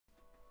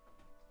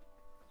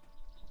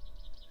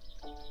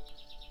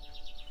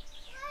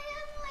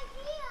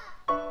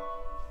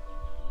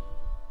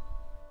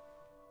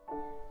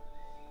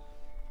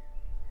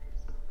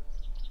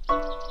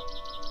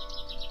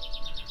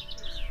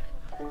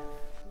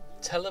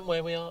tell them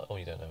where we are? Oh,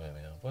 you don't know where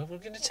we are. Well, we're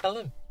going to tell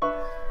them.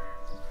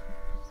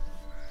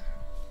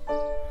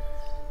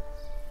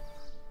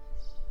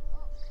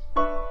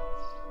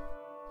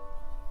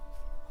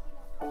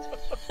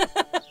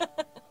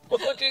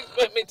 What do you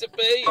expect me to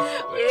be?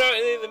 We're out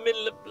in the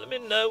middle of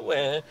blooming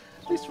nowhere.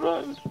 This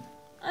road.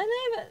 I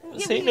know, but...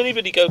 I've seen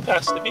anybody go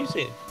past. Have you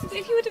seen? But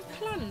if you would have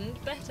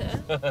planned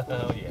better...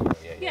 Oh,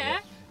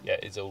 yeah. Yeah,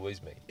 it's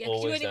always me. Yeah,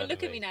 because you won't even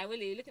look at me now, will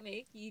you? Look at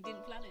me. You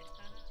didn't plan it.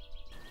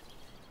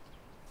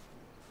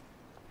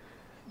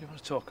 You want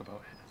to talk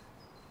about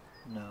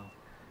it? No.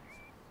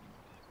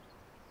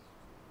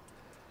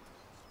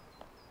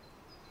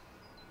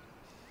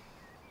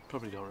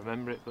 Probably don't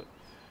remember it, but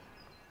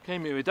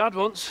came here with Dad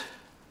once.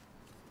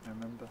 I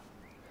remember. Do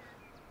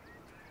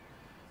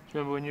you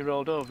remember when you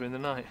rolled over in the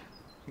night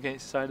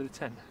against the side of the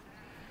tent?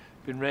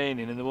 It'd been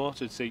raining and the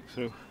water had seeped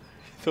through. You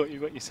thought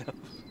you got yourself.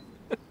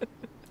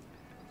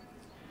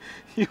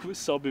 You were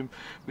sobbing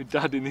with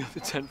Dad in the other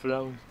tent for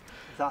hours.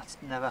 That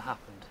never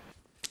happened.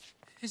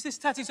 Is this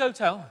Tati's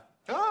hotel?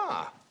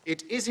 Ah,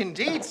 it is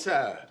indeed,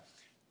 sir.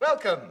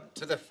 Welcome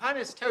to the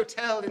finest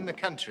hotel in the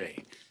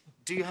country.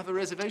 Do you have a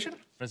reservation?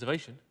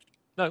 Reservation?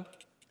 No,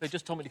 they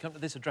just told me to come to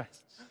this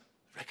address.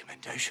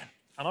 Recommendation.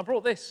 And I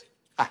brought this.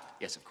 Ah,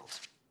 yes, of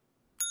course.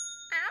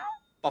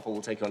 Papa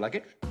will take your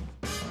luggage.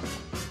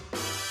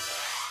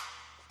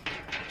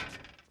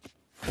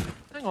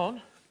 Hang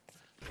on.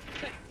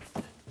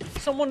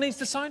 Someone needs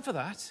to sign for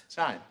that.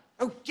 Sign?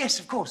 Oh, yes,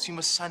 of course. You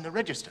must sign the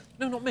register.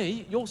 No, not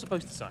me. You're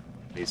supposed to sign.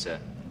 Please, sir.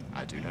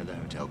 I do know the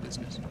hotel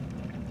business.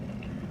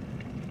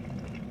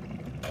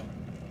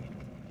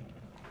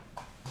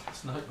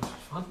 Last night was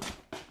fun.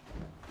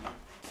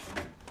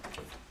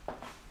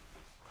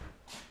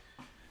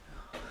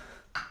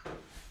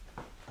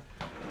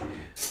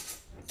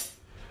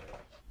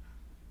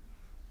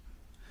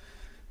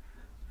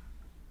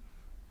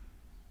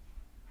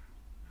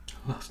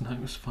 Last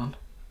night was fun.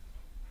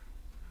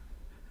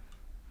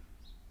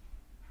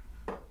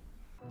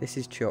 This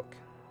is Chuck.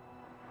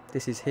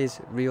 This is his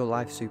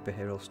real-life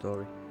superhero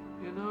story.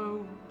 You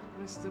know,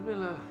 Mr.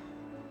 Miller,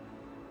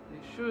 you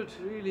should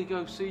really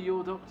go see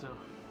your doctor.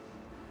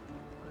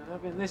 With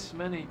having this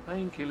many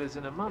painkillers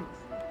in a month,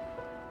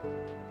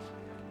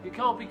 it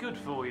can't be good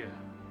for you.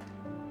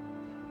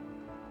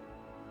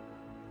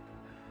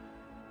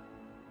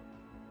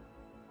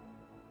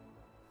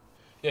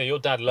 Yeah, your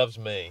dad loves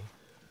me.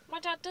 My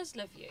dad does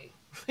love you.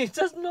 He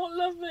does not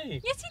love me.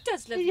 Yes, he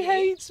does love you. He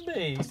hates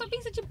me. Stop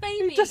being such a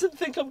baby. He doesn't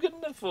think I'm good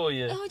enough for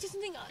you. Oh, he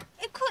doesn't think...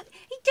 Of course,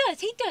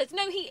 he does.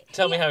 No, he...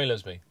 Tell me how he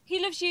loves me. He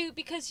loves you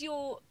because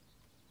you're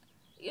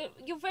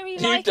very You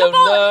likeable. don't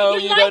know.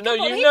 You're You don't know.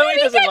 likeable. You know he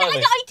doesn't does. like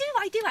me.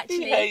 I do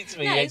actually. He hates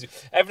me. No. He hates me.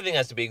 Everything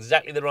has to be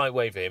exactly the right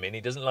way for him, and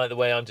he doesn't like the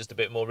way I'm just a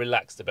bit more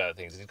relaxed about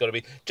things. It's got to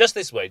be just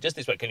this way, just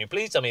this way. Can you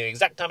please tell me the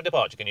exact time of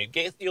departure? Can you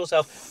get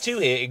yourself to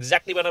here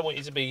exactly when I want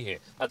you to be here?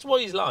 That's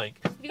what he's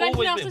like. Have you got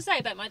anything else to say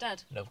about my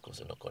dad? No, of course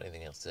I've not got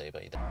anything else to say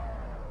about your dad.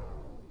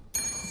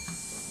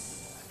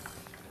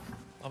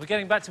 Are we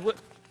getting back to work?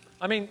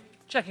 I mean,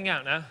 checking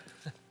out now.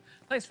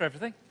 Thanks for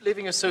everything.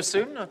 Leaving us so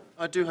soon?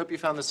 I do hope you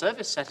found the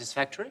service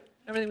satisfactory.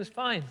 Everything was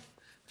fine.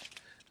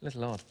 A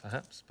little odd,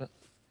 perhaps, but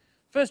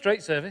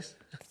first-rate service.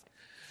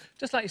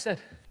 Just like you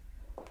said.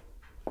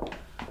 You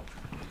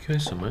going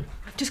somewhere?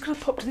 I've just got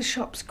to pop to the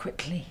shops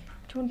quickly.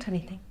 Do you want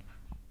anything?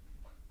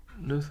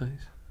 No,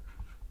 thanks.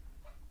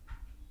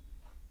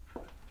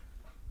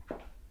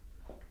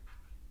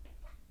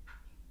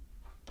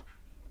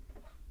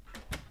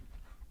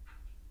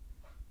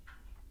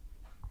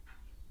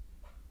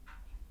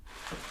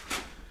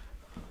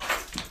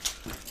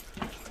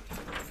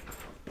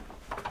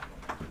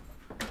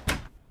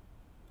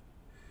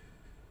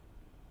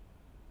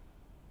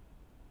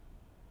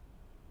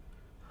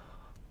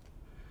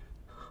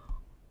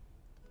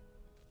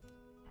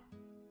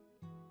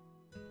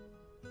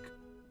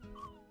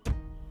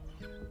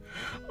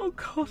 Oh,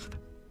 God.